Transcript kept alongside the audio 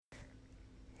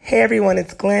Hey everyone,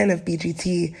 it's Glenn of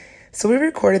BGT. So we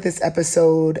recorded this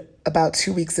episode about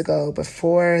 2 weeks ago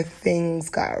before things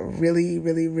got really,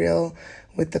 really real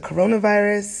with the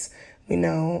coronavirus. We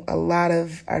know a lot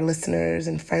of our listeners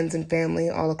and friends and family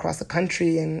all across the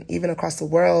country and even across the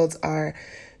world are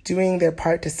doing their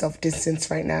part to self-distance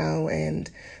right now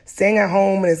and staying at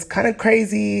home. And it's kind of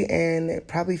crazy and it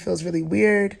probably feels really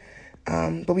weird.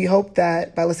 But we hope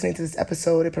that by listening to this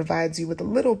episode, it provides you with a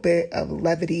little bit of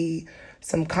levity,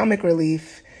 some comic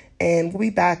relief, and we'll be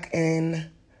back in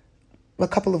a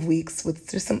couple of weeks with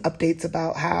just some updates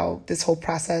about how this whole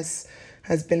process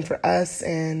has been for us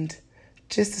and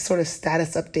just a sort of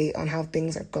status update on how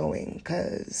things are going,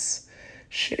 because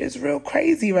shit is real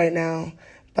crazy right now.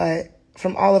 But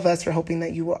from all of us, we're hoping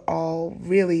that you are all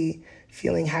really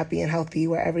feeling happy and healthy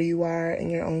wherever you are in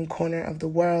your own corner of the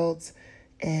world,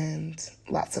 and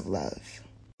lots of love.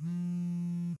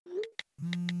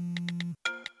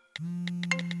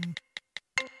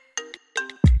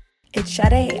 It's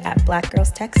Sade at Black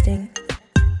Girls Texting.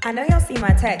 I know y'all see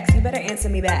my text. You better answer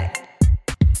me back.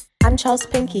 I'm Chels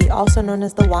Pinky, also known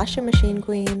as the Washing Machine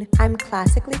Queen. I'm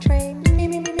classically trained. Me.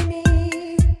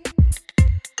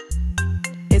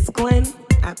 It's Glenn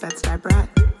at Bed-Stuy Brat.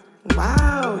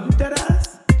 Wow, you dead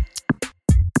ass.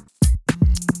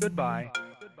 Goodbye.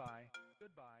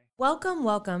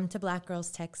 Welcome to Black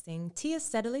Girls Texting. Tea is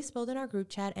steadily spilled in our group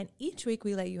chat, and each week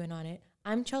we let you in on it.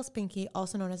 I'm Chels Pinky,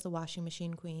 also known as the Washing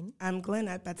Machine Queen. I'm Glenn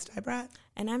at Bed-Stuy Brat.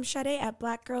 And I'm Sade at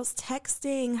Black Girls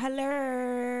Texting.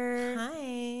 Hello.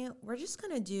 Hi. We're just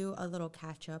going to do a little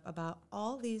catch-up about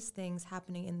all these things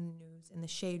happening in the news, in the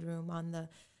Shade Room, on the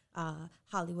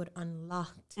Hollywood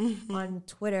Unlocked, on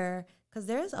Twitter, because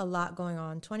there's a lot going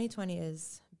on. 2020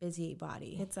 is busy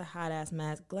body. It's a hot-ass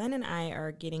mess. Glenn and I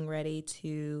are getting ready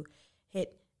to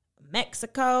hit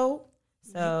Mexico.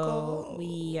 So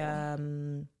we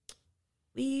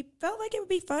felt like it would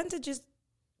be fun to just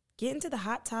get into the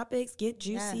hot topics, get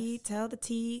juicy, tell the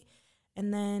tea,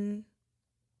 and then,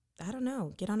 I don't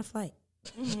know, get on a flight.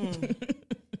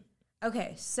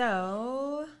 Okay,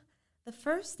 so the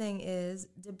first thing is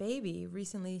DaBaby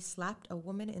recently slapped a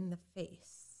woman in the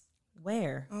face.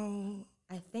 Where? Oh,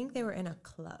 I think they were in a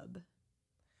club.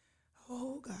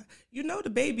 oh God. You know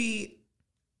DaBaby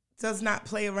does not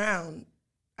play around.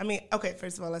 I mean, okay,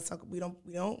 first of all, let's talk. We do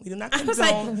not condone. I was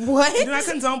like, what? We do not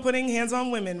condone putting hands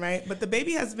on women, right? But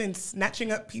DaBaby has been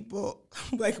snatching up people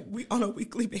on a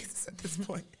weekly basis at this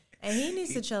point. And he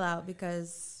needs to chill out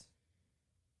because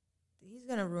he's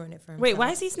going to ruin it for himself. Wait,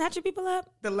 why is he snatching people up?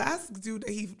 The last dude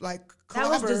that he That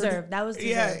was deserved.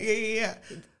 Yeah.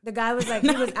 The guy was like,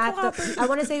 he was at the, I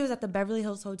want to say he was at the Beverly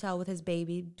Hills Hotel with his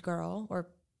baby girl, or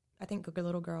I think a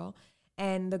little girl.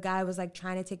 And the guy was like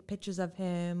trying to take pictures of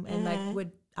him and like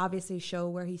would obviously show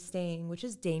where he's staying, which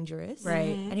is dangerous.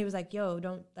 Right. And he was like, yo,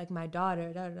 don't like my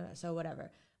daughter, so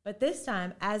whatever. But this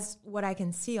time, as what I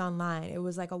can see online, it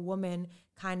was like a woman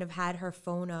kind of had her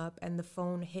phone up and the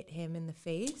phone hit him in the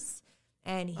face.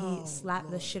 And he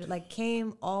slapped the shit, like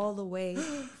came all the way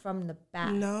from the back.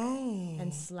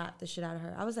 And slapped the shit out of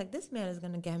her. I was like, this man is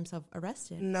going to get himself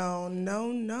arrested.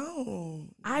 No.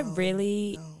 I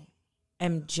really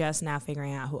am just now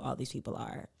figuring out who all these people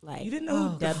are. Like, You didn't know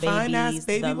who the the fine-ass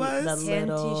baby the was? the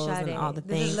littles Sade. and all the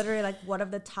This things. is literally like one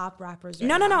of the top rappers. Right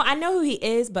No. now. I know who he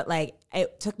is, but like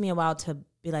it took me a while to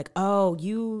be like, oh,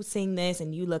 you sing this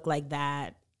and you look like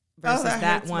that versus that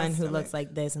that hurts my one who stomach. looks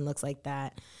like this and looks like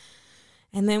that.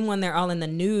 And then when they're all in the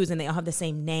news and they all have the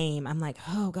same name, I'm like,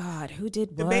 oh God, who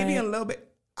did what? DaBaby and Lil Baby.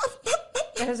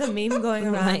 There's a meme going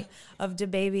around Right. of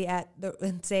DaBaby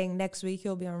and saying next week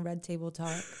he'll be on Red Table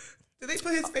Talk. Did they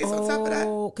put his face on top of that?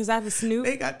 Oh, because I have a Snoop.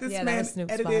 They got this Yeah, that man was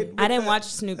Snoop's edited. vibe. with I didn't the- watch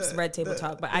Snoop's Red Table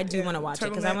Talk, but I do want to watch it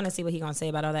because I turtleneck. want to see what he's going to say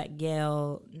about all that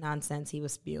Gayle nonsense he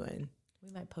was spewing.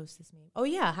 We might post this meme. Oh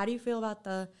yeah, how do you feel about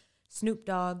the Snoop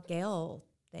Dogg Gayle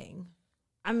thing?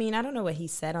 I mean, I don't know what he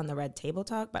said on the Red Table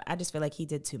Talk, but I just feel like he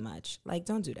did too much. Like,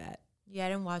 don't do that. Yeah, I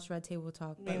didn't watch Red Table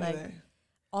Talk, Me but like neither.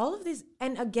 all of these,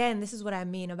 and again, this is what I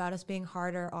mean about us being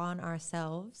harder on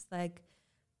ourselves. Like,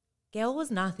 Gayle was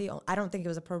not I don't think it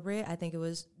was appropriate. I think it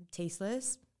was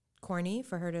tasteless, corny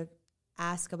for her to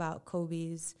ask about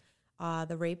Kobe's,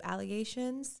 the rape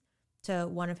allegations to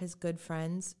one of his good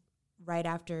friends right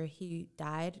after he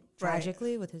died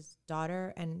tragically with his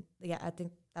daughter. And yeah, I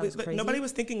think that was But crazy. nobody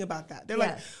was thinking about that. They're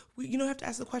Yeah. like, you don't have to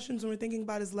ask the questions when we're thinking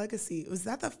about his legacy. Was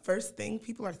that the first thing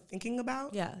people are thinking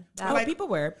about? Yeah. Oh, like- people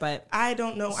were, but I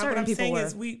don't know. Certain What I'm people saying were.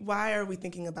 is, why are we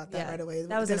thinking about that Yeah, right away?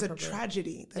 that was There's a inappropriate.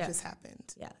 tragedy that Yeah. just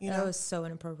happened. Yeah, you that know? was so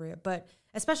inappropriate. But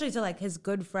especially to like his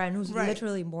good friend who's Right.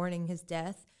 literally mourning his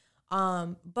death.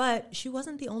 But she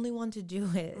wasn't the only one to do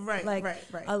it. Right, like,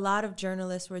 right. A lot of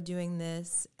journalists were doing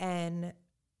this, and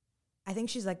I think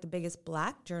she's like the biggest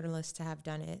Black journalist to have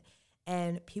done it.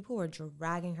 And people were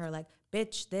dragging her like,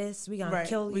 bitch, we gonna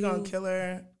kill you. We gonna kill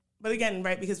her. But again,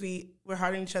 right, because we're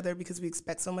hard on each other because we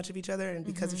expect so much of each other. And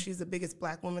because if she's the biggest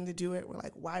Black woman to do it, we're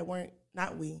like, why weren't,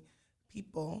 not we,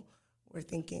 people were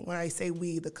thinking, when I say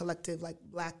we, the collective, like,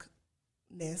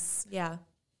 Blackness. Yeah.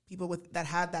 People that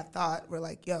had that thought were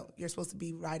like, yo, you're supposed to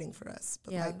be riding for us.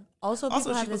 But yeah. like, also she's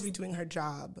supposed to be doing her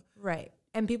job. Right.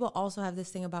 And people also have this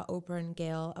thing about Oprah and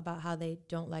Gayle about how they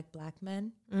don't like Black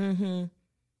men. Mm-hmm.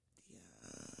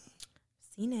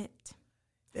 Seen it.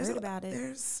 Heard about it.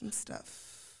 There's some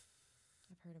stuff.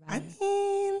 I've heard about it. I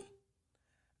mean,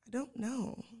 I don't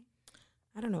know.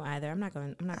 I don't know either. I'm not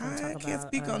going to talk about. I can't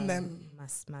speak on them.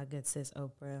 My good sis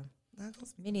Oprah.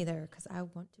 Me neither, because I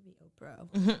want to be Oprah.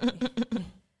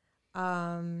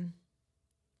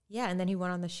 Yeah, and then he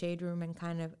went on the Shade Room and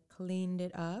kind of cleaned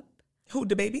it up. Who,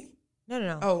 DaBaby?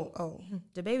 No. Oh.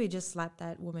 DaBaby just slapped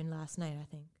that woman last night, I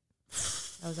think.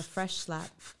 That was a fresh slap.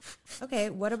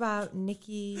 Okay, what about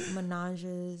Nicki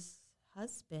Minaj's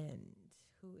husband,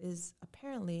 who is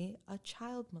apparently a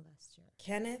child molester?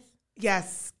 Kenneth?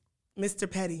 Yes, Mr.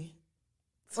 Petty.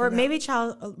 Or maybe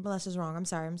child molester is wrong. I'm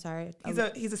sorry.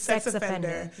 He's a sex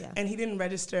offender, yeah. And he didn't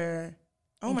register.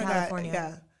 Oh in my California.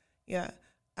 God! Yeah.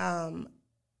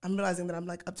 I'm realizing that I'm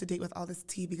like up to date with all this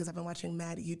tea because I've been watching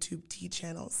mad YouTube tea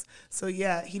channels. So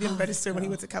yeah, he didn't register when he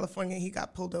went to California. He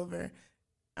got pulled over.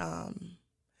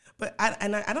 But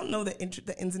I don't know the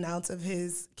ins and outs of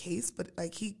his case, but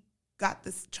like he got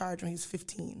this charge when he was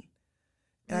 15,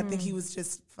 and I think he was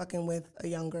just fucking with a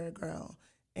younger girl.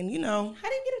 And you know, how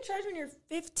do you get a charge when you're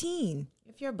 15?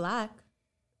 If you're Black,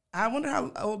 I wonder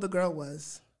how old the girl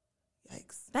was.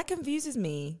 Yikes! That confuses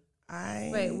me.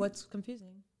 Wait, what's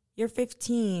confusing? You're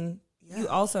 15. Yeah. You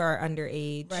also are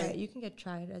underage. Right. You can get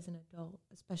tried as an adult,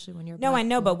 especially when you're No, Black. I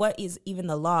know, but what is even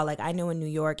the law? Like, I know in New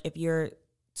York, if you're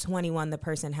 21, the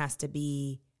person has to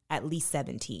be at least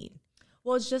 17.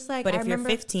 Well, it's just like, but if you're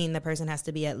 15, the person has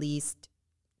to be at least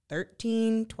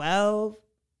 13, 12.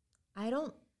 I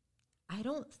don't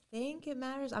think it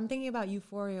matters. I'm thinking about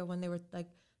Euphoria when they were like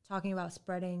talking about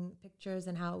spreading pictures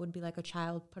and how it would be like a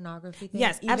child pornography thing.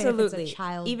 Yes, even absolutely. If it's a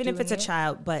child even if it's a it.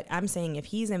 child, but I'm saying if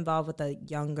he's involved with a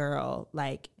young girl,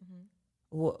 like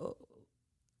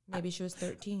maybe she was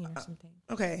 13 or something.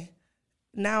 Okay,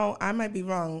 now I might be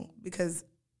wrong because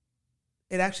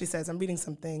it actually says, I'm reading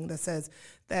something that says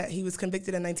that he was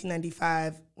convicted in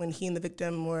 1995 when he and the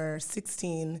victim were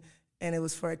 16, and it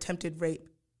was for attempted rape.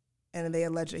 And they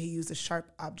allege that he used a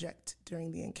sharp object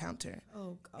during the encounter.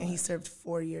 Oh, God. And he served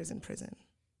 4 years in prison.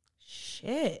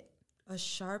 Shit. A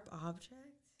sharp object?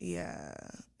 Yeah.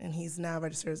 And he's now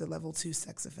registered as a level 2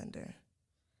 sex offender.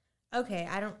 Okay,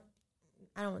 I don't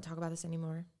want to talk about this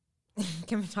anymore.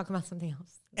 Can we talk about something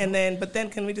else? And but then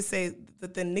can we just say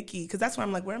that then Nicki, because that's why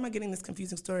I'm like, where am I getting this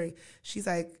confusing story? She's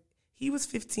like, he was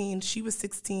 15, she was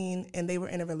 16, and they were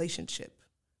in a relationship.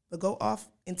 But go off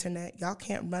internet. Y'all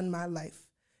can't run my life.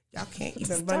 Y'all can't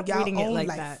even run y'all own life.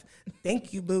 That.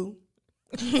 Thank you, boo.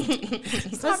 Put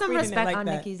some respect on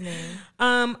Nicki's name.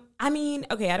 I mean,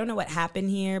 okay, I don't know what happened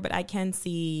here, but I can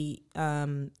see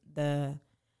the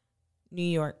New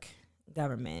York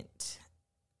government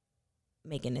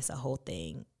making this a whole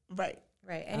thing. Right.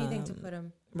 Anything to put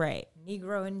him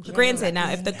Negro in jail. Granted,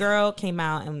 now if the girl came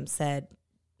out and said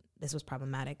this was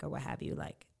problematic or what have you,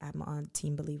 like I'm on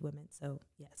Team Believe Women, so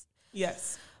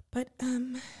yes. But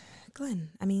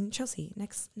Chelsea,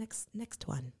 next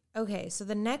one. Okay, so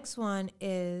the next one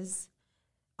is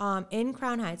in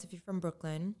Crown Heights. If you're from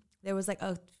Brooklyn, there was like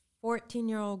a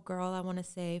 14-year-old girl, I want to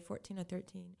say 14 or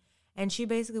 13, and she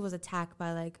basically was attacked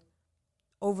by like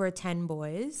over 10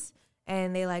 boys,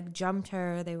 and they like jumped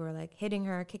her. They were like hitting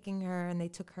her, kicking her, and they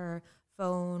took her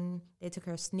phone, they took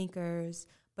her sneakers.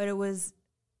 But it was,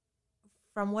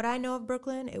 from what I know of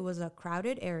Brooklyn, it was a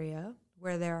crowded area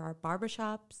where there are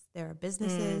barbershops, there are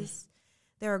businesses,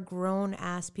 there are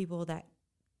grown-ass people that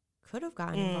could have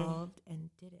gotten involved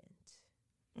and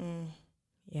didn't.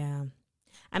 Yeah.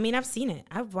 I mean, I've seen it.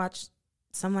 I've watched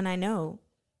someone I know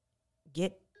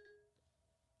get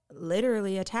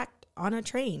literally attacked on a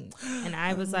train. And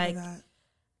I was like,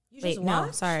 wait, no,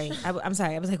 sorry. I'm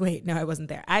sorry. I was like, wait, no, I wasn't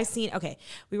there.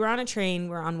 We were on a train.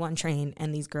 We're on one train,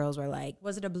 and these girls were like.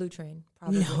 Was it a blue train?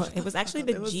 Probably. No, it was actually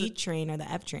the G train or the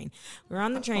F train. We were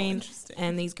on the train,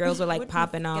 and these girls were like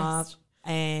popping off,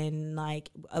 and like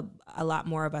a lot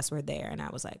more of us were there. And I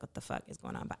was like, what the fuck is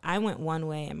going on? But I went one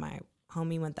way, and my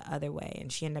homie went the other way,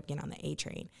 and she ended up getting on the A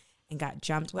train. and got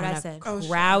jumped What on I a said.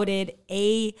 crowded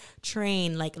A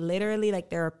train. Like literally, like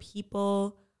there are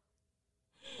people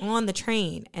on the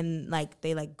train, and like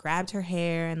they like grabbed her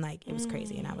hair, and like it was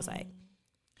crazy. And I was like,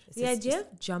 the idea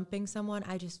of jumping someone,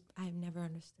 I've never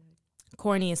understood.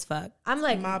 corny as fuck. I'm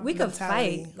like, Mob we could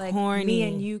mentality. fight. Like Corny. me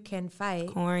and you can fight.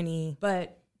 Corny.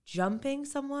 But jumping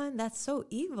someone, that's so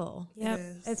evil. Yep.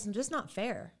 It's just not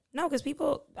fair. No, because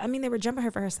people, I mean, they were jumping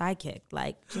her for her sidekick.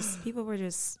 Like, just people were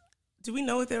just. Do we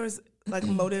know if there was like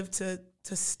motive to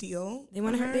steal? They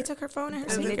wanted her. They took her phone and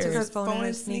her They sneakers. took her phone and her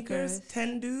and sneakers. sneakers.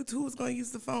 10 dudes. Who was going to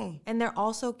use the phone? And they're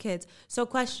also kids. So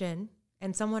question,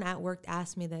 and someone at work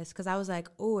asked me this because I was like,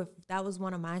 oh, if that was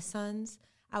one of my sons,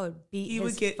 I would beat He his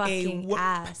would get fucking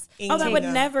ass. Oh, that would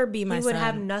never be my He son. would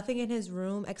have nothing in his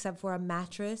room except for a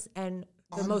mattress and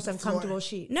the On most the uncomfortable floor.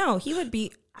 sheet. No, he would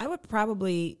be. I would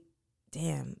probably.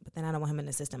 Damn, but then I don't want him in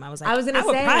the system. I was like, I was gonna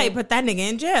would say, probably put that nigga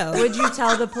in jail. Would you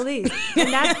tell the police?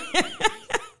 And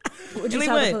would you Really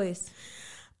tell the would. police?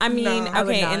 I mean, No, I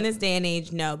would okay, not. in this day and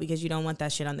age, no, because you don't want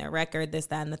that shit on their record, this,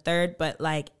 that, and the third. But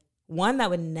like, one that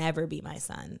would never be my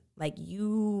son. Like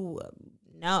no,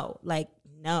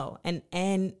 no.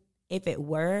 And if it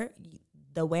were,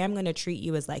 the way I'm gonna treat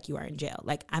you is like you are in jail.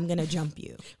 Like I'm gonna jump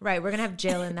you. Right, we're going to have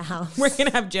jail in the house. We're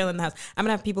gonna have jail in the house. I'm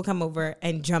gonna have people come over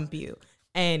and jump you.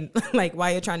 And like while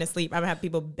you're trying to sleep, I'm gonna have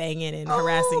people banging and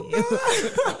harassing you.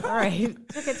 All right,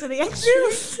 took it to the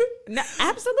extreme. No,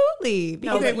 absolutely,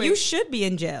 because Okay, wait. you should be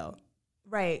in jail.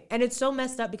 Right. And it's so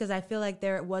messed up because I feel like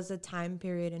there was a time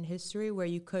period in history where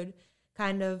you could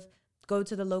kind of go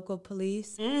to the local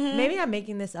police. Maybe I'm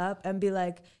making this up and be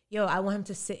like, yo, I want him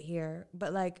to sit here,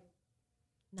 but like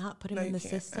not put him No, in you the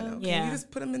can't. I know. system. Can Yeah. you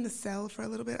just put him in the cell for a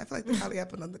little bit? I feel like that probably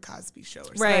happened on the Cosby Show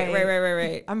or something.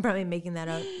 Right. I'm probably making that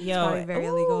up. It's Yo, probably very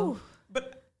illegal.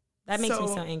 But That makes me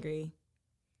So- so angry.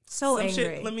 So some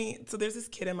angry. shit, so there's this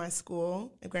kid in my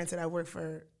school, and granted I work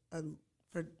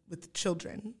with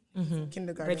children,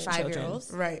 kindergarten. Rich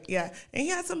 5-year-olds. Right, yeah. And he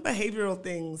had some behavioral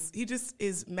things. He just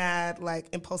is mad, like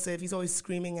impulsive. He's always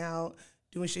screaming out,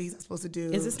 doing shit he's not supposed to do.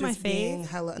 Is this my just being fave?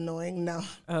 hella annoying. No.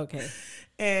 Okay.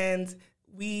 And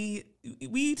we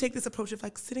take this approach of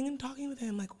like sitting and talking with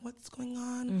him, like what's going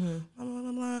on, blah, blah,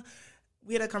 blah, blah.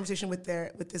 We had a conversation with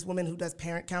this woman who does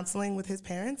parent counseling with his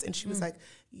parents, and she was like,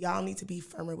 y'all need to be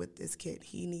firmer with this kid.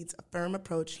 He needs a firm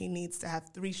approach. He needs to have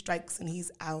 3 strikes and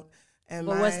he's out. And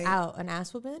But what's out? An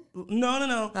ass whooping?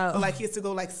 No. Oh. Like he has to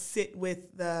go like sit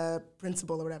with the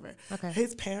principal or whatever. Okay.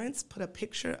 His parents put a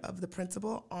picture of the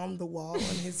principal on the wall in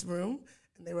his room,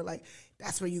 and they were like,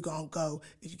 that's where you gonna go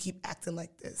if you keep acting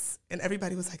like this. And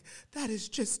everybody was like, that is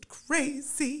just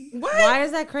crazy. Why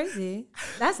is that crazy?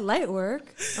 That's light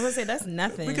work. I'm gonna say that's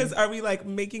nothing. Because are we like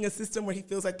making a system where he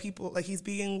feels like people, like he's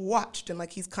being watched and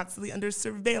like he's constantly under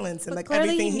surveillance and But like clearly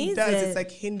everything he he needs does it. is like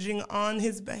hinging on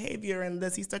his behavior, and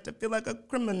does he start to feel like a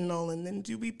criminal, and then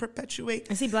do we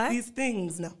perpetuate Is he black? these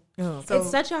things? No. Oh. So,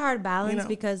 It's such a hard balance you know.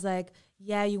 because like,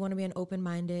 yeah, you want to be an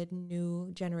open-minded new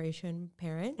generation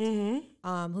parent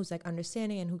who's like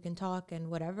understanding and who can talk and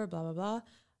whatever, blah, blah, blah.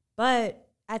 But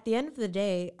at the end of the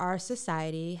day, our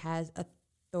society has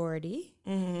authority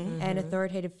and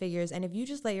authoritative figures. And if you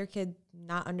just let your kid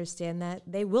not understand that,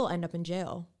 they will end up in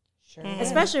jail, Sure.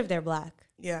 especially if they're black.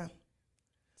 yeah.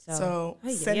 So, So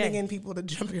Ay, sending yeah. in people to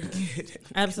jump your kid.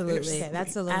 Absolutely. okay,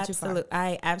 that's a little too far.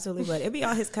 I absolutely would. It'd be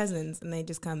all his cousins, and they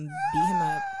just come beat him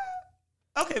up.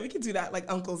 Okay, we can do that, like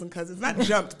uncles and cousins. Not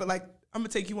jumped, but like, I'm gonna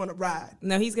take you on a ride.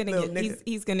 No, he's gonna Little get nigga.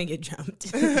 he's gonna get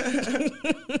jumped.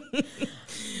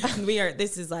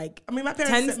 This is like I mean, my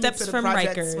parents 10 sent steps me to the from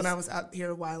projects Rikers. when I was out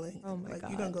here wilding. Oh my like,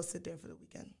 God. you gonna go sit there for the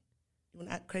weekend? You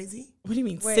wanna act crazy? what do you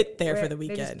mean Wait, sit there for wait, the They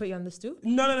just weekend? put you on the stoop?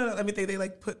 No. I mean,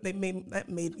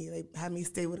 they had me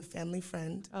stay with a family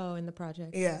friend. Oh, in the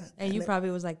project. Yeah. And you they-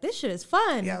 probably was like, this shit is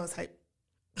fun. Yeah, I was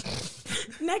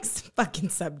hyped. Next fucking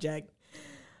subject.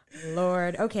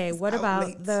 Lord. Okay, what out about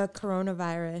late. the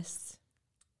coronavirus?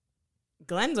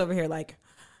 Glenn's over here like,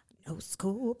 no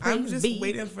school. I'm praise just be.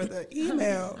 waiting for the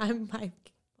email.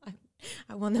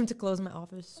 I want them to close my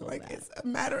office so Like, bad. it's a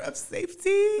matter of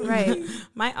safety. Right.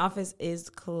 My office is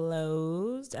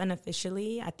closed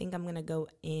unofficially. I think I'm gonna go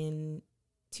in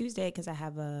Tuesday because I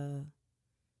have a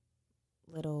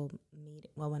little meeting.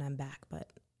 Well, when I'm back, but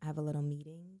I have a little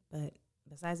meeting. But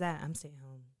besides that, I'm staying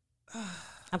home.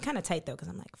 I'm kind of tight though because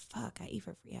I'm like, fuck, I eat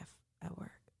for free at work.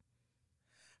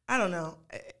 I don't know.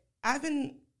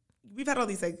 We've had all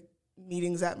these like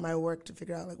meetings at my work to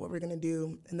figure out like what we're gonna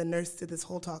do, and the nurse did this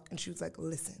whole talk, and she was like,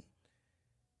 "Listen,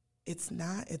 it's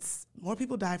more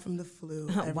people die from the flu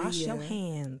every Wash year. your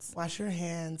hands. Wash your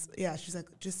hands." Yeah, she's like,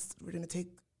 we're gonna take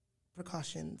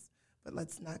precautions, but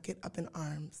let's not get up in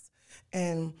arms.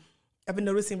 And I've been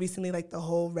noticing recently, like, the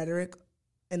whole rhetoric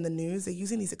in the news, they're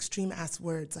using these extreme ass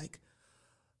words like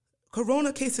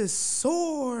corona cases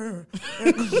soar,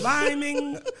 they're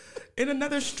climbing in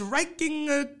another striking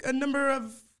a number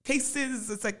of cases.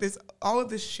 It's like this, all of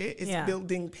this shit is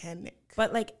building panic.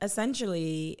 But like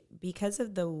essentially, because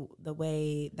of the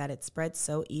way that it spreads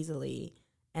so easily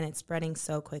and it's spreading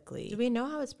so quickly. Do we know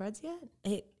how it spreads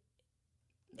yet?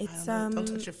 It's don't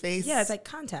touch your face. Yeah, it's like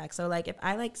contact. So like if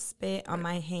I like spit on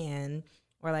my hand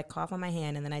or like cough on my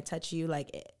hand and then I touch you,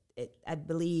 like it I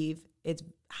believe it's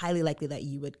highly likely that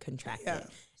you would contract it.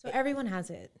 So everyone has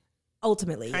it.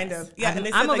 Ultimately, kind yes. of. Yeah, and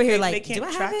I'm over here like, they can't do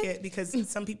I track have it because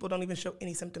some people don't even show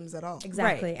any symptoms at all.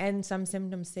 Exactly. Right. And some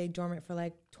symptoms stay dormant for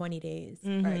like 20 days.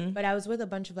 Mm-hmm. Right. But I was with a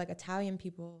bunch of like Italian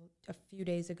people a few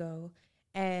days ago,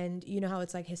 and you know how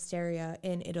it's like hysteria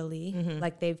in Italy. Mm-hmm.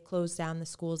 Like they've closed down the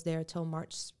schools there till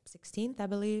March 16th, I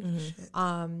believe.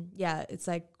 Mm-hmm. Yeah, it's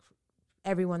like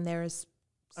everyone there is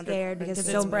scared because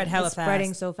it's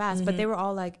spreading so fast. Mm-hmm. But they were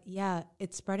all like, yeah,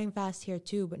 it's spreading fast here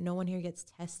too, but no one here gets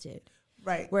tested.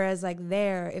 Right. Whereas like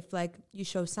there, if like you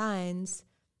show signs,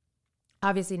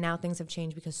 obviously now things have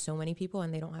changed because so many people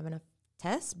and they don't have enough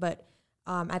tests. But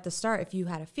at the start, if you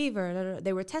had a fever,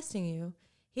 they were testing you.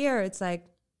 Here, it's like,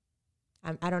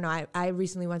 I don't know. I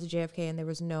recently went to JFK and there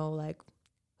was no like,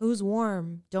 who's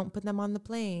warm? Don't put them on the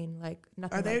plane. Like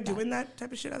nothing. Are they like doing that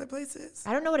type of shit other places?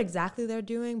 I don't know what exactly they're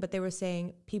doing, but they were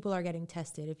saying people are getting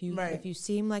tested. If you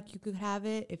seem like you could have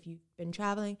it, if you've been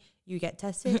traveling, you get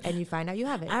tested and you find out you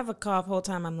have it. I have a cough whole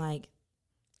time. I'm like,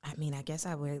 I mean, I guess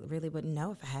I really wouldn't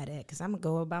know if I had it because I'm gonna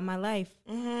go about my life.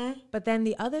 Mm-hmm. But then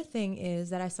the other thing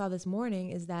is that I saw this morning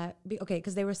is that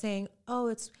because they were saying, oh,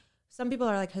 it's some people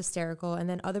are like hysterical, and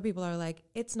then other people are like,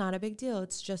 it's not a big deal.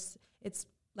 It's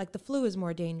like the flu is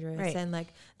more dangerous, right. And like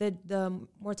the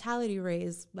mortality rate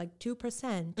is like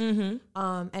 2%.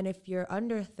 Mm-hmm. And if you're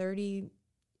under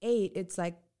 38, it's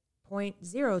like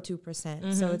 0.02%.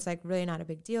 Mm-hmm. So it's like really not a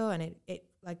big deal, and it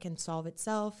like can solve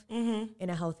itself in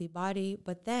a healthy body.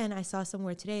 But then I saw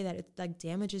somewhere today that it like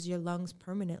damages your lungs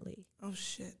permanently. Oh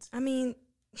shit! I mean,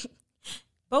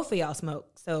 both of y'all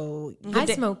smoke, so I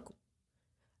smoke.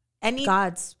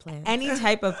 God's plan. Any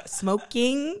type of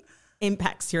smoking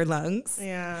impacts your lungs.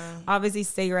 Yeah. Obviously,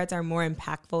 cigarettes are more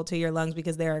impactful to your lungs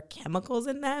because there are chemicals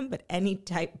in them, but any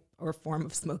type or form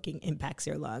of smoking impacts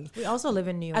your lungs. We also live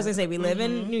in New York. As I say, we live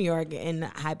in New York in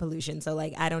high pollution. So,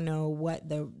 like, I don't know what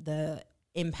the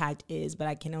impact is, but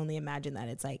I can only imagine that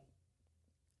it's, like,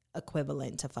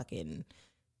 equivalent to fucking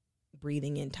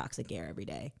breathing in toxic air every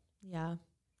day. Yeah.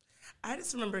 I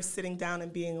just remember sitting down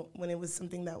and when it was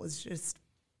something that was just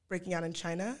breaking out in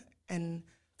China and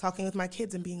talking with my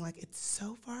kids and being like, it's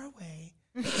so far away.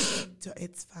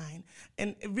 It's fine.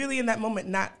 And really in that moment,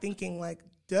 not thinking like,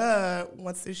 duh,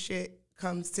 once this shit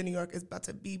comes to New York, it's about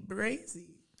to be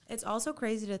crazy. It's also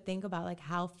crazy to think about like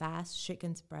how fast shit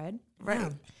can spread. Right.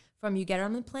 Yeah. From you get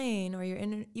on the plane or you're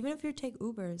in, even if you take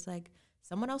Ubers, like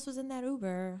someone else was in that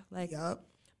Uber. Like, yep.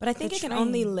 But I think it can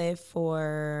only live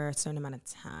for a certain amount of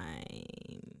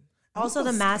time. Also,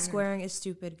 the mask wearing is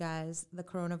stupid, guys. The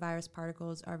coronavirus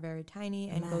particles are very tiny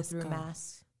and go through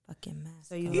masks. Fucking mask.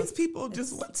 So these people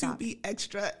just want to be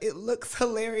extra. It looks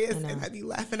hilarious, and I be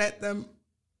laughing at them,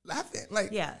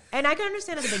 like yeah. And I can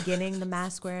understand at the beginning the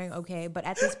mask wearing, okay, but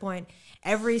at this point,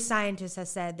 every scientist has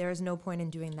said there is no point in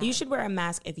doing that. You should wear a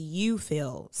mask if you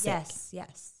feel sick.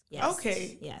 Yes.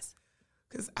 Okay. Yes.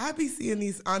 Because I be seeing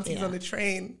these aunties on the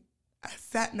train. I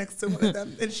sat next to one of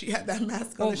them, and she had that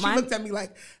mask on. And she looked at me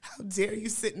like, how dare you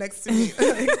sit next to me?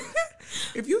 Like,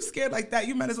 if you're scared like that,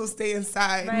 you might as well stay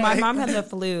inside. Right. My mom had the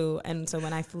flu, and so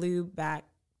when I flew back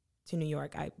to New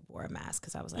York, I wore a mask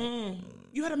because I was like...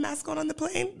 You had a mask on the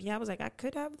plane? Yeah, I was like, I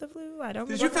could have the flu. I don't...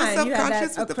 Did you feel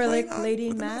self-conscious with the plane acrylic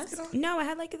lady mask? No, I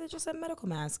had like just a medical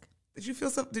mask. Did you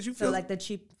feel... So like the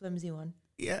cheap, flimsy one?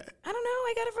 Yeah. I don't know.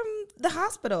 I got it from the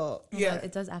hospital. Yeah.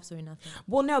 It does absolutely nothing.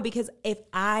 Well, no, because if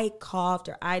I coughed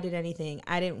or I did anything,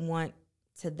 I didn't want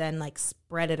to then like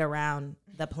spread it around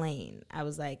the plane. I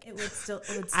was like, it would still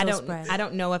spread. I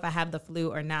don't know if I have the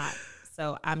flu or not.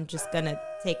 So I'm just going to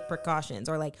take precautions.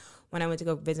 Or like when I went to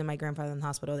go visit my grandfather in the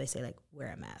hospital, they say like,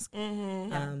 wear a mask.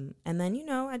 Mm-hmm. And then,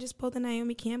 I just pulled the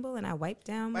Naomi Campbell and I wiped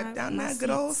down my that good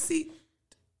old seat.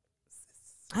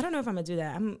 I don't know if I'm going to do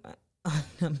that. I'm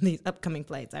on these upcoming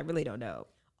flights. I really don't know.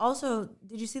 Also,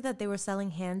 did you see that they were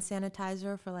selling hand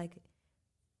sanitizer for like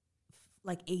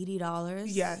 $80?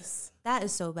 Yes. That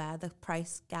is so bad. The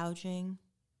price gouging.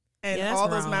 And all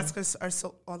those masks are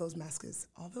sold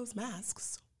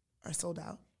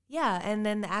out. Yeah, and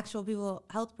then the actual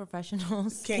health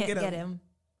professionals can't get them.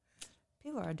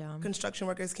 People are dumb. Construction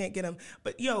workers can't get them.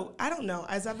 But yo, I don't know.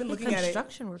 As I've been looking at it,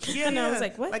 Construction workers. yeah, I was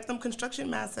like, what? Like them construction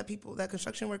masks that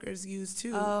construction workers use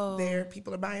too. Oh.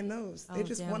 People are buying those. They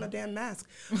just damn. want a damn mask.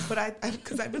 But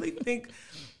because I really think,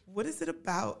 what is it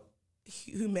about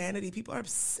humanity? People are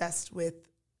obsessed with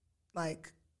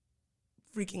like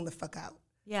freaking the fuck out.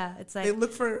 Yeah, it's like They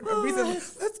look for a reason.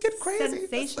 Let's get crazy. Let's go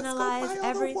buy sensationalize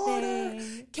all the water.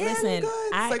 everything. Canned Listen,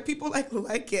 goods. I- Like people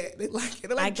like it. They like it.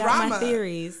 They like I got drama. my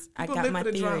theories. People I live got my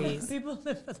for the drama. theories. People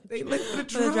live for the They live for the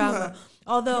for the drama.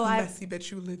 Although Messy bitch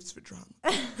who lives for drama.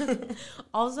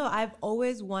 I've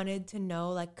always wanted to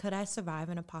know, like, could I survive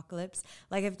an apocalypse?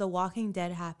 Like, if The Walking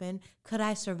Dead happened, could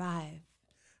I survive?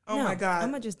 Oh No, my God.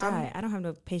 I'm gonna just die. I don't have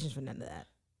no patience for none of that.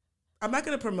 I'm not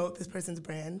going to promote this person's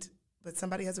brand, but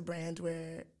somebody has a brand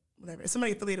where, whatever,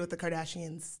 somebody affiliated with the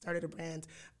Kardashians started a brand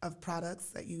of products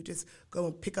that you just go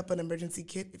and pick up an emergency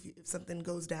kit if something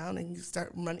goes down and you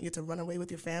you have to run away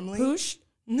with your family. Poosh.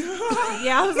 No.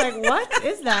 Yeah, I was like, what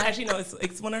is that? Actually, no,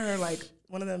 it's one of her, like,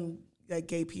 one of them, like,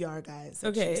 gay PR guys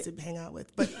that she Okay. used to hang out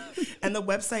with. But, and the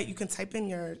website, you can type in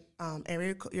your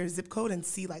your zip code and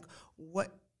see, like,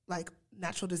 what, like,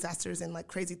 natural disasters and, like,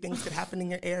 crazy things could happen in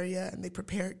your area, and they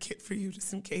prepare a kit for you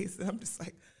just in case. And I'm just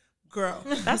like, girl.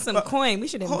 That's some coin. We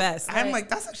should invest. I'm like,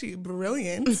 that's actually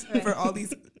brilliant for all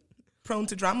these prone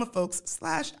to drama folks. /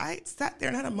 I sat there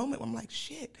and had a moment where I'm like,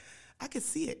 shit, I could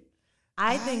see it.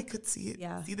 I I could see it.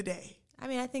 yeah. See the day. I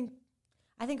mean, I think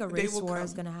a day race will war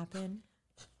is come. gonna happen.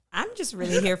 I'm just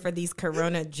really here for these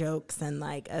Corona jokes and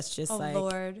like us just Oh like.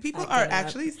 Lord. People I are get it.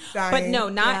 actually dying. But no,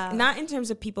 Yeah. not in terms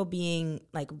of people being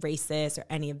like racist or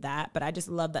any of that. But I just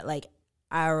love that like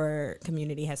our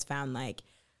community has found like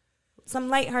some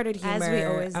lighthearted humor. As we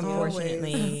always do.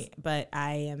 Unfortunately, but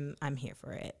I'm here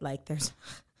for it. Like there's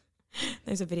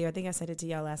a video, I think I sent it to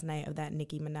y'all last night, of that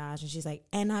Nicki Minaj, and she's like,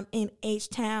 "And I'm in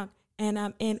H-Town, and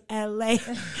I'm in LA."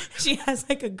 She has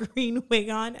like a green wig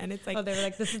on, and it's like, Oh, they were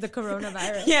like, this is the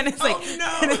coronavirus. yeah, and it's like,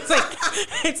 no. and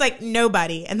it's like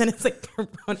nobody, and then it's like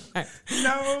coronavirus.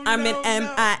 No, I'm no, in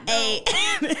no,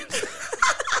 MIA.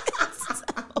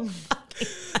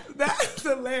 That's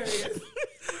hilarious.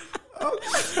 Oh,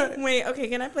 God. Wait, okay,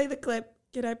 can I play the clip?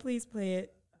 Can I please play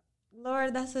it?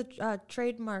 Lord, that's a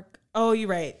trademark. Oh, you're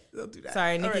right. Don't do that.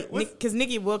 Sorry, All Nikki, right, what's- because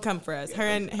Nikki will come for us. Her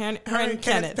and Kenneth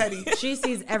Kenneth. Petty. She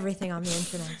sees everything on the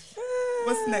internet.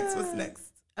 What's next? What's next?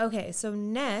 Okay, so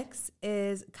next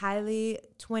is Kylie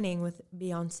twinning with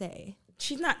Beyonce.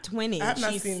 She's not twinning. I have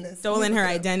not She's seen this. stolen her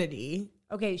Okay. identity.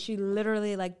 Okay, she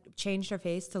literally like changed her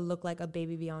face to look like a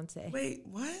baby Beyonce. Wait,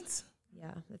 what?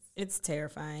 Yeah, It's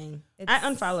terrifying. It's- I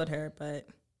unfollowed her, but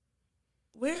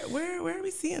Where are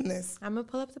we seeing this? I'm gonna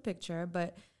pull up the picture,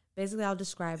 but basically I'll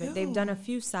describe it. They've done a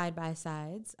few side by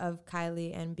sides of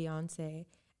Kylie and Beyonce,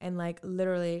 and like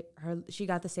literally she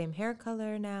got the same hair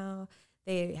color now.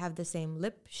 They have the same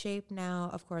lip shape now.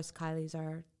 Of course, Kylie's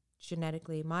are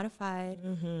genetically modified.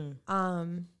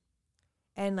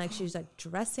 And like she's like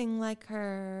dressing like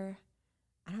her.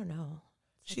 I don't know.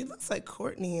 She looks like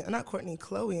Chloe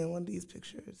in one of these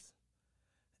pictures.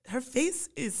 Her face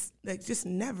is like just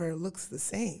never looks the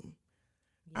same.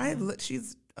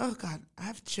 She's, oh God, I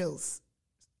have chills.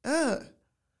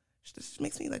 She just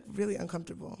makes me like really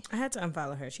uncomfortable. I had to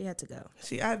unfollow her. She had to go.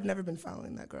 I've never been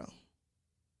following that girl.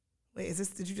 Wait,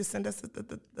 did you just send us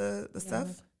the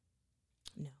stuff?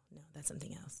 No, that's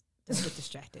something else. Don't get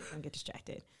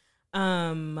distracted.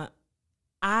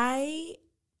 I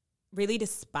really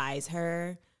despise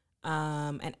her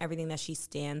and everything that she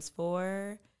stands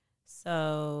for.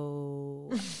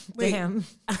 So, Wait. Damn,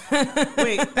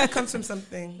 Wait, that comes from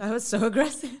something. that was so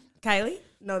aggressive. Kylie,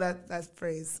 No, that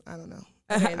phrase. I don't know.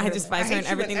 I despise her and hate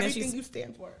you everything that she's. you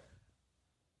stand for.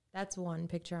 That's one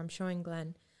picture I'm showing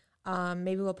Glenn.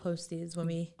 Maybe we'll post these when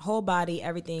we. Whole body,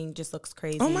 everything just looks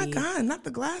crazy. Oh my God, not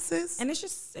the glasses. And it's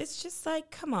just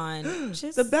like, come on,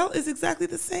 just The belt is exactly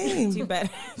the same. too bad.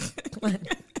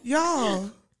 Y'all.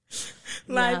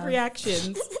 Live Yeah.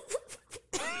 reactions.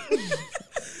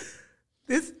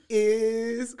 This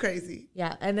is crazy.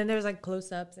 Yeah, and then there's like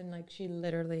close-ups, and like she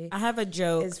literally I have a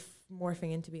joke, is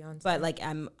morphing into Beyonce. but like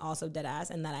I'm also dead ass,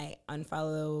 and that I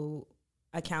unfollow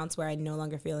accounts where I no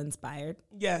longer feel inspired.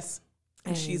 Yes.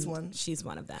 And she's one. She's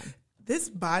one of them. This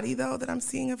body, though, that I'm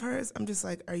seeing of hers, I'm just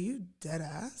like, are you dead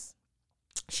ass?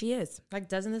 She is. like,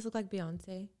 doesn't this look like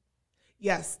Beyonce?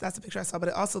 Yes, that's the picture I saw, but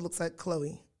it also looks like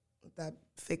Chloe with that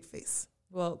fake face.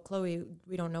 Well, Chloe,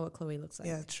 we don't know what Chloe looks like.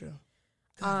 Yeah, true.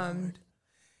 God, Lord.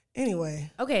 Anyway,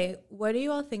 Okay, what do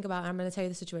you all think about? I'm going to tell you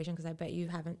the situation because I bet you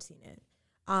haven't seen it.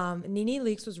 Nene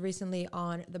Leakes was recently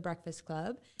on The Breakfast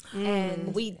Club,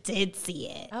 and We did see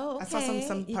it. oh, okay. I saw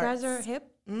some You guys are parts. hip,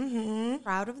 Mm-hmm.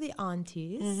 proud of the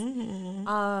aunties.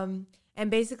 Mm-hmm.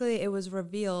 And basically, it was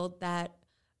revealed that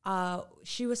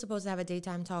she was supposed to have a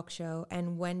daytime talk show,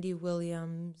 and Wendy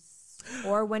Williams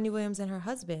and her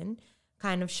husband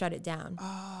kind of shut it down.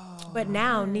 Oh. But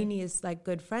now Nene is like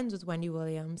good friends with Wendy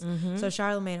Williams. So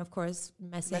Charlemagne, of course,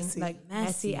 messy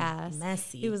ass.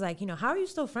 Messy. He was like, how are you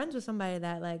still friends with somebody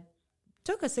that like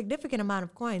took a significant amount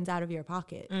of coins out of your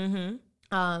pocket?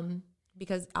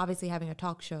 Because obviously having a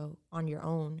talk show on your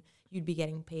own, you'd be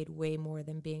getting paid way more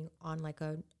than being on like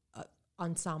a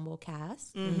ensemble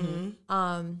cast.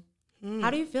 How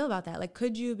do you feel about that? Like,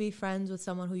 could you be friends with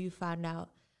someone who you found out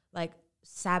like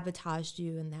sabotaged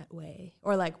you in that way,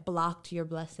 or like blocked your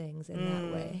blessings in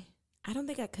that way? I don't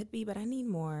think I could be, but I need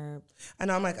more. I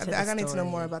know. I'm like, I need to know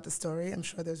more story. about the story. I'm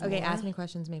sure there's more. Okay, ask me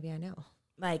questions. Maybe I know.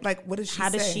 Like what did she how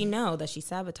say? does she know that she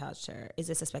sabotaged her? Is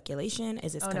this a speculation?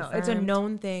 Is this confirmed? No, it's a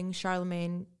known thing.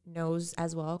 Charlemagne knows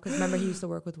as well, because remember he used to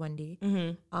work with Wendy.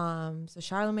 So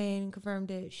Charlemagne confirmed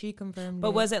it. She confirmed it.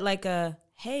 But was it like a,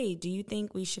 hey, do you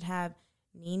think we should have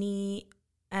Nene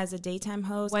as a daytime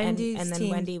host? Wendy's and then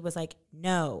team. Wendy was like,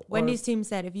 no. Wendy's team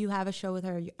said, if you have a show with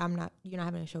her, you're not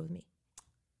having a show with me.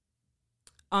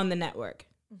 On the network.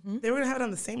 They were gonna have it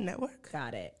on the same network.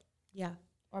 Got it. Yeah,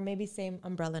 or maybe same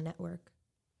umbrella network.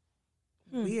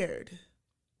 Weird.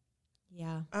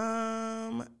 Yeah.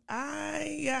 I'm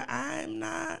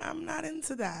not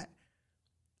into that.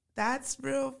 That's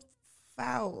real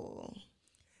foul.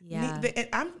 Yeah. They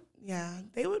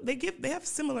have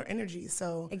similar energy,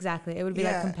 so Exactly. It would be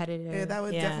like competitive. Yeah, that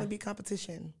would definitely be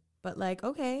competition. But like,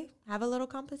 okay, have a little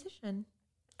competition.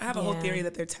 I have a whole theory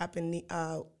that they're tapping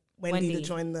Wendy to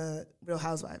join the Real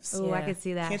Housewives. Oh, I could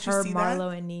see that. Can't you Her, see Marlo,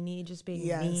 that? and Nene just being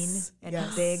Yes. mean and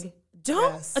Yes. big.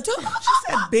 Don't. She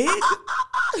said big.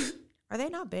 Are they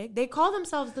not big? They call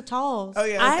themselves the Talls. Oh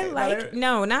yeah, I okay. like,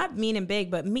 no, not mean and big,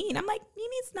 but mean. I'm like,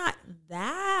 Nene's not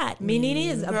that mean. Nene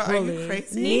is a Girl, are you bully.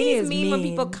 crazy? Nene Nene's is mean when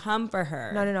people come for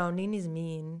her. No. Nene's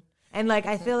mean. And like,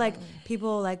 I feel like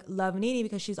people like love Nene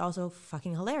because she's also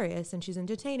fucking hilarious and she's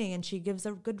entertaining and she gives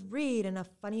a good read and a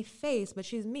funny face, but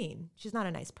she's mean. She's not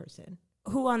a nice person.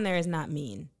 Who on there is not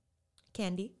mean?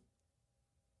 Candy.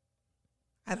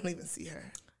 I don't even see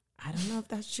her. I don't know if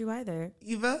that's true either.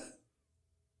 Eva.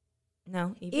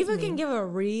 No, Eva can give a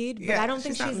read, but Yeah, I don't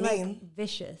think she's not she's like mean.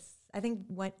 vicious. I think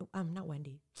not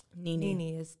Wendy. Nene.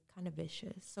 Nene is kind of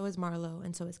vicious. So is Marlo,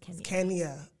 and so is Kenya.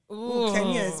 Kenya. Ooh,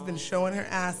 Kenya has been showing her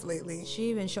ass lately. She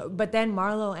even showed, but then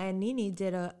Marlo and Nene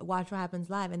did a Watch What Happens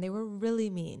Live, and they were really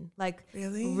mean. Like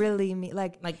really mean.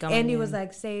 Like going Andy in. was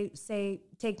like, say,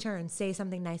 take turns, say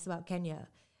something nice about Kenya,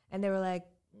 and they were like,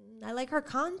 I like her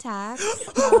contacts.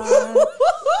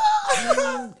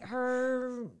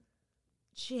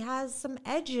 She has some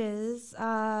edges.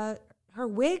 Her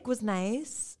wig was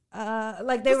nice.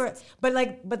 Like they were, but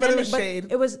then it was shade.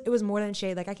 It was more than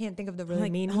shade. Like I can't think of the really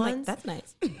mean I'm ones. like, that's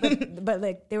nice. but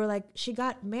like they were like, she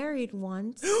got married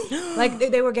once. Like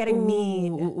they were getting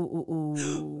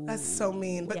mean. That's so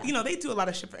mean. But they do a lot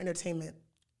of shit for entertainment.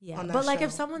 Yeah, on that but like show.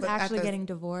 if someone's But at actually the- getting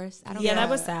divorced, I don't Yeah, know. that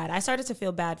was sad. I started to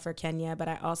feel bad for Kenya, but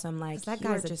I also am like, That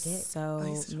you're guy's a just dick. so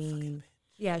he's such a fucking mean.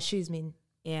 Yeah, she's mean.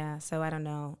 Yeah, so I don't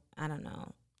know.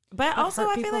 But also,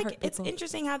 hurt I feel people like hurt it's people.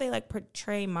 interesting how they like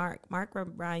portray Mark. Mark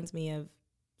reminds me of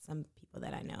some people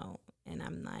that I know, and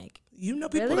I'm like, You know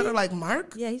people Really? that are like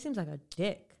Mark? Yeah, he seems like a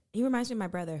dick. he reminds me of my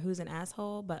brother, who's an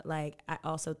asshole. But like, I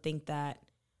also think that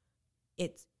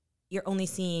you're only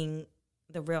seeing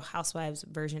the Real Housewives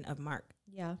version of Mark.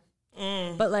 Yeah.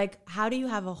 But like, how do you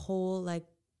have a whole like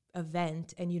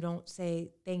event and you don't say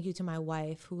thank you to my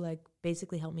wife who like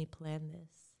basically helped me plan this?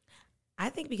 I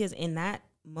think because in that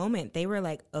moment they were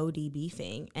like OD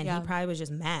beefing, and he probably was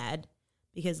just mad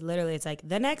because literally it's like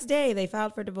the next day they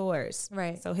filed for divorce.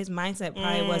 Right. So his mindset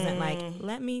probably wasn't like,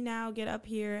 let me now get up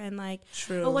here and like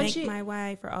True. But when thank she- my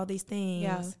wife for all these things.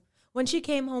 Yeah. When she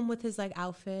came home with his like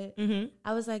outfit, Mm-hmm.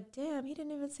 I was like, damn, he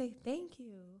didn't even say thank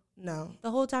you. No. The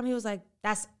whole time he was like,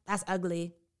 that's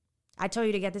ugly. I told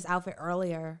you to get this outfit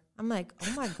earlier. I'm like,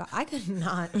 oh my God, I could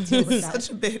not deal with that. Such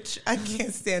a bitch. I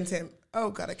can't stand him. Oh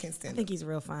God, I can't I stand him. think he's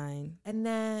real fine. And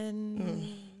then,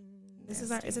 Is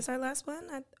this our last one?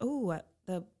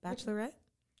 The Bachelorette?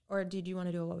 or did you want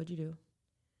to do a what would you do?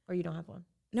 Or you don't have one?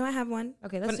 No, I have one.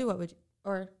 Okay, let's do what would you,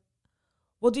 or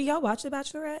Well, do y'all watch The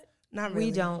Bachelorette? Not really.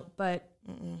 we don't, but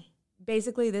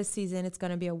basically this season it's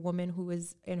going to be a woman who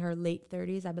is in her late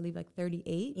 30s, I believe like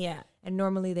 38. Yeah. And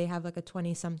normally they have like a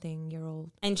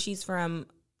 20-something-year-old. And she's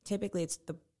typically it's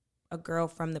a girl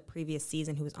from the previous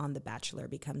season who was on The Bachelor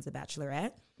becomes the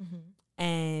Bachelorette.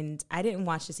 And I didn't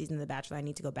watch the season of The Bachelor. I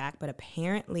need to go back. But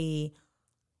apparently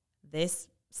this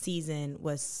season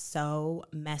was so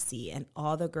messy and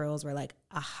all the girls were like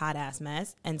a hot ass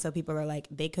mess. And so people were like,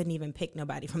 they couldn't even pick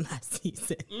nobody from last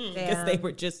season because they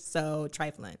were just so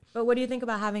trifling. But what do you think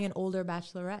about having an older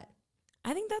bachelorette?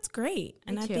 I think that's great.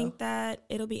 And I think that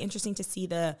it'll be interesting to see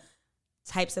the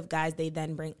types of guys they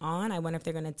then bring on. I wonder if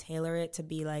they're going to tailor it to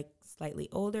be like slightly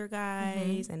older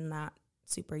guys and not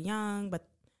super young. But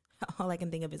all I can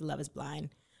think of is Love is Blind.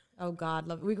 Oh God,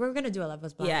 we're going to do a Love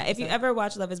is Blind. Yeah, if you ever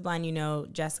watch Love is Blind, you know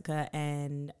Jessica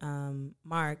and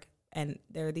Mark. And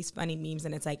there are these funny memes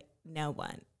and it's like, no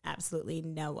one, absolutely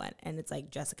no one. And it's like,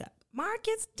 Jessica, Mark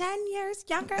is 10 years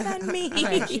younger than me.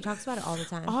 Right, she talks about it all the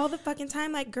time. All the fucking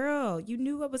time. Like, girl, you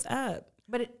knew what was up.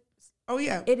 But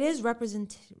it is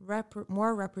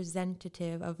more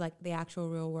representative of like the actual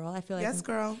real world. I feel like yes,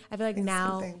 girl. I feel like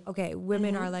now,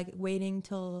 women are like waiting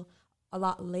till a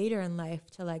lot later in life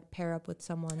to like pair up with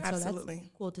someone. Absolutely. So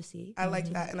that's cool to see. I like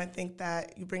that, and I think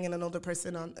that you bring in an older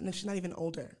person on, and she's not even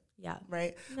older. Yeah.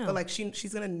 Right. No. But like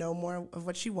she's gonna know more of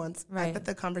what she wants. Right. I bet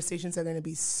the conversations are gonna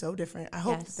be so different. I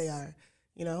hope that they are.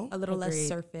 You know, a little less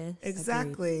surface.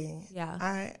 Exactly. Agreed.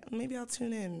 Yeah. Maybe I'll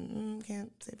tune in.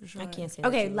 Can't say for sure. I can't say.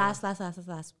 Okay. Last,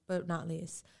 but not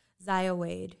least, Zaya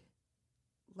Wade.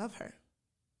 Love her.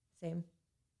 Same.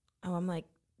 Oh, I'm like,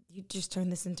 you just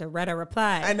turned this into read or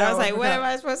reply. I know. I was like, what am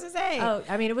I supposed to say? Oh,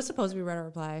 I mean, it was supposed to be read or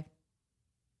reply.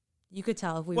 You could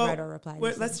tell if we read or replied.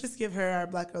 Let's just give her our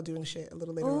Black Girl Doing Shit a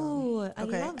little later on. Ooh, I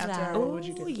love that. What would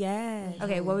you do? Yeah.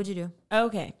 Okay, what would you do?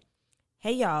 Okay.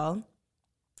 Hey, y'all.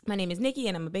 My name is Nikki,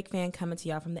 and I'm a big fan coming to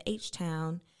y'all from the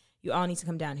H-Town. You all need to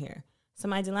come down here. So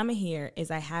my dilemma here is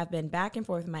I have been back and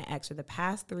forth with my ex for the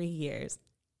past 3 years.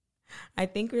 I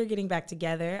think we're getting back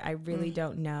together. I really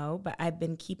don't know, but I've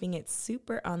been keeping it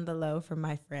super on the low from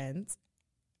my friends.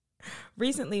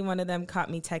 Recently, one of them caught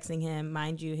me texting him.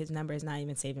 Mind you, his number is not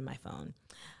even saved in my phone.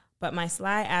 But my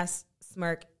sly-ass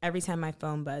smirk every time my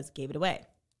phone buzzed gave it away.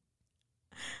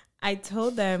 I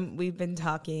told them we've been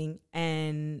talking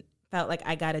and felt like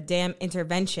I got a damn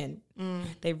intervention.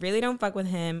 They really don't fuck with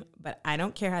him, but I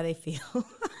don't care how they feel.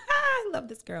 I love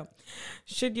this girl.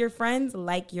 Should your friends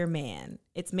like your man?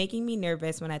 It's making me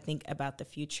nervous when I think about the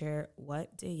future.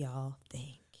 What do y'all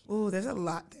think? Ooh, there's a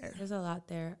lot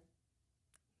there.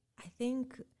 I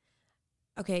think,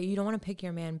 okay, you don't want to pick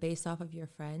your man based off of your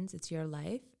friends. It's your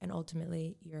life and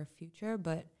ultimately your future,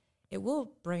 but it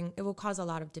will cause a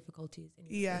lot of difficulties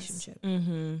in your relationship.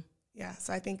 Mm-hmm. Yeah,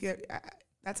 so I think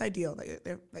that's ideal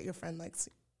that your friend likes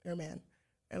your man,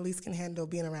 or at least can handle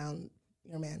being around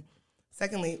your man.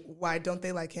 Secondly, why don't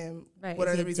they like him? Right. What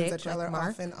are the reasons that y'all are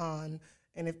off and on?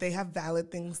 And if they have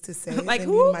valid things to say, like then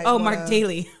who? You might Mark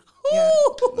Daly. Yeah.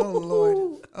 Oh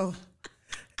Lord. Oh.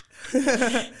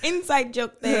 Inside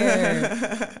joke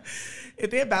there. If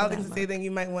they have valid things to say, then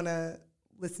you might want to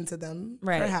listen to them,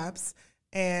 perhaps.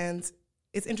 And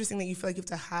it's interesting that you feel like you have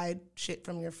to hide shit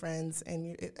from your friends,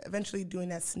 and eventually doing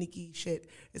that sneaky shit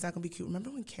is not going to be cute.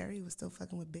 Remember when Carrie was still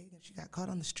fucking with Big and she got caught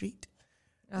on the street?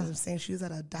 I'm saying she was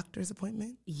at a doctor's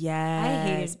appointment. Yes. I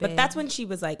hated Big. But that's when she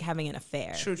was like having an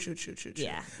affair. True.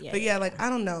 Yeah. But like, I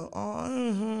don't know.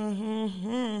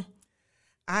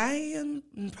 I am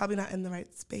probably not in the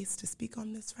right space to speak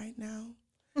on this right now,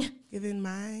 given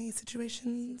my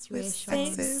situations with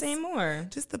sexes. Say more.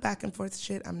 Just the back and forth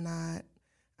shit,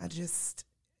 I just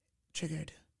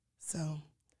triggered. So,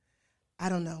 I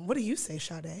don't know. What do you say,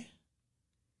 Sade?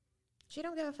 She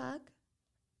don't give a fuck.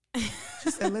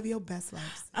 She said, live your best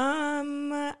lives.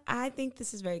 I think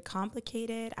this is very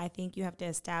complicated. I think you have to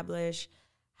establish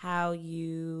how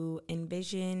you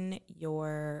envision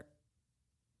your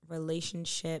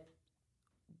relationship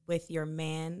with your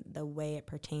man the way it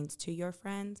pertains to your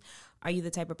friends. Are you the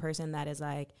type of person that is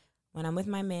like, when I'm with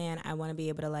my man, I want to be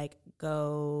able to like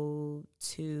go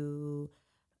to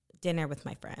dinner with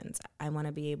my friends. I want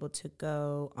to be able to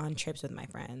go on trips with my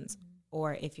friends.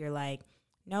 Or if you're like,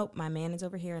 nope, my man is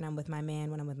over here and I'm with my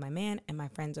man when I'm with my man, and my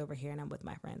friend's over here and I'm with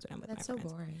my friends when I'm with my friends. That's so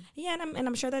boring. Yeah, and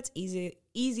I'm sure that's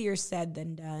easier said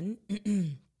than done.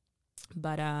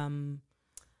 But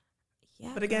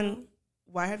yeah. But again,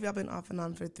 why have y'all been off and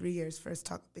on for 3 years?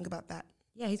 Think about that.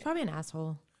 Yeah, he's probably an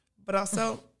asshole. But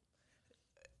also,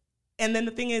 and then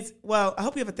the thing is, well, I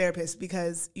hope you have a therapist,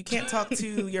 because you can't talk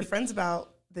to your friends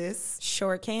about this.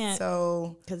 Sure can't.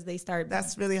 So because they start.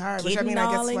 That's really hard. Which I mean,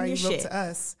 I guess why you wrote to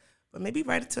us. But maybe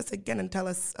write it to us again and tell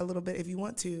us a little bit, if you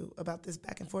want to, about this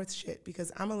back and forth shit,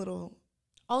 because I'm a little.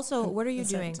 Also, what are you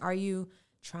doing? Are you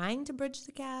trying to bridge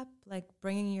the gap, like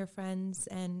bringing your friends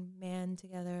and man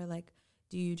together? Like,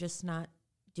 do you just not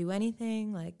do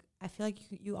anything? Like, I feel like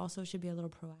you also should be a little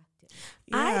proactive.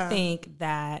 I think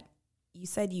that you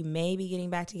said you may be getting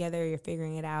back together, you're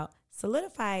figuring it out.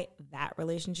 Solidify that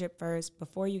relationship first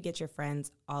before you get your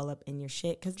friends all up in your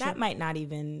shit, because that might not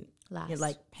even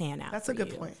pan out. That's a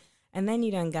good point. And then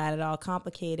you done got it all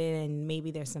complicated, and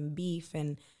maybe there's some beef,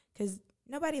 and because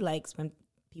nobody likes when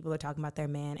people are talking about their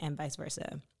man and vice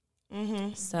versa.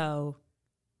 Mm-hmm. So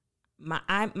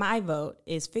my vote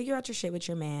is figure out your shit with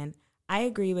your man. I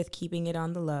agree with keeping it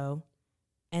on the low,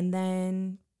 and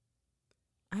then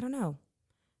I don't know,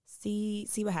 see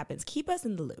what happens. Keep us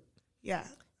in the loop. Yeah.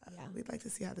 We'd like to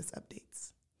see how this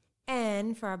updates.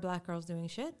 And for our Black girls doing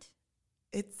shit,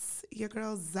 it's your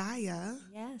girl Zaya.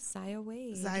 Yes, Zaya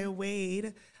Wade. Zaya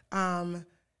Wade.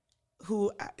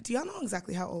 Who do y'all know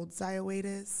exactly how old Zaya Wade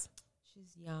is?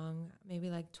 She's young, maybe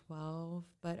like 12,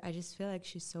 but I just feel like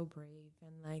she's so brave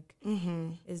and like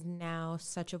is now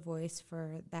such a voice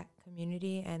for that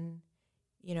community and,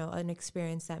 you know, an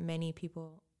experience that many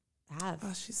people have.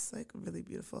 Oh, she's like really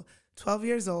beautiful. 12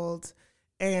 years old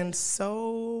and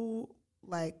so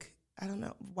like, I don't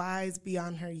know, wise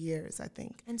beyond her years, I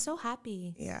think. And so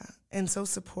happy. Yeah. And so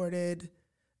supported.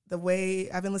 The way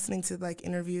I've been listening to like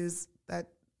interviews that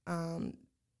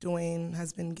Dwayne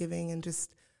has been giving, and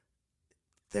just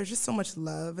there's just so much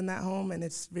love in that home, and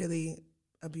it's really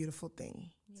a beautiful thing.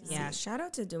 Yeah, shout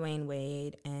out to Dwayne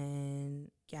Wade and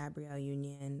Gabrielle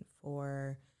Union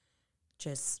for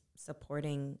just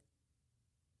supporting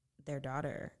their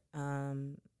daughter.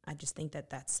 I just think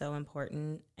that that's so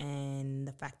important, and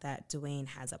the fact that Dwayne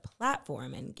has a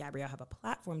platform and Gabrielle have a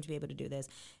platform to be able to do this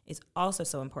is also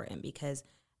so important, because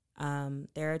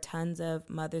there are tons of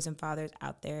mothers and fathers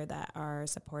out there that are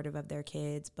supportive of their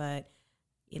kids, but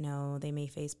you know, they may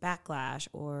face backlash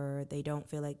or they don't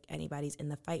feel like anybody's in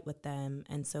the fight with them.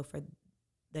 And so for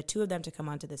the two of them to come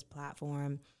onto this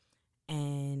platform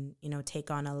and, you know, take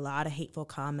on a lot of hateful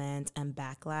comments and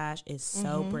backlash is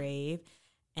so brave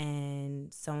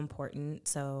and so important.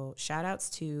 So shout outs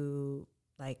to,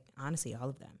 like, honestly, all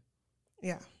of them.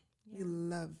 Yeah. We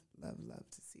love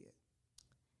to see it.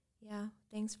 Yeah.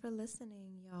 Thanks for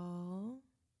listening, y'all.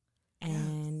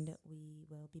 And we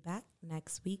will be back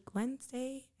next week,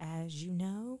 Wednesday, as you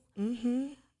know.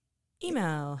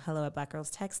 Email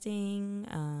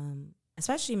hello@blackgirlstexting,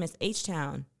 especially Miss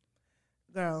H-Town.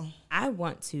 Girl. I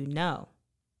want to know.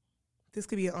 This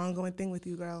could be an ongoing thing with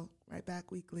you, girl. Right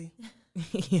back weekly.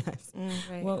 Yes.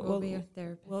 Right. We'll be your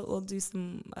therapist. We'll do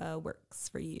some works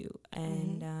for you.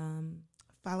 And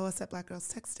follow us at Black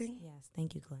Girls Texting. Yes.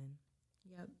 Thank you, Glenn.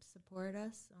 Yep. Support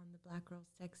us on the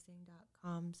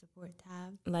blackgirlstexting.com support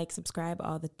tab. Like, subscribe,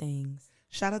 all the things.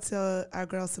 Shout out to our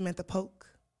girl Samantha Polk.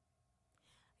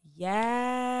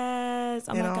 Yes.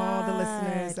 Oh and my all God. the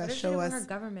listeners that show us. Her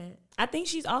government. I think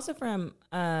she's also from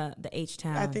the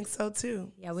H-Town. I think so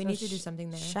too. Yeah, we need to do something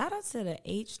there. Shout out to the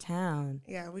H-Town.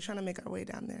 Yeah, we're trying to make our way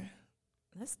down there.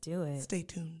 Let's do it. Stay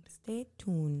tuned. Stay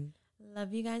tuned.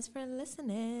 Love you guys for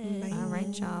listening. Bye. All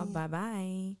right, y'all.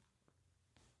 Bye-bye.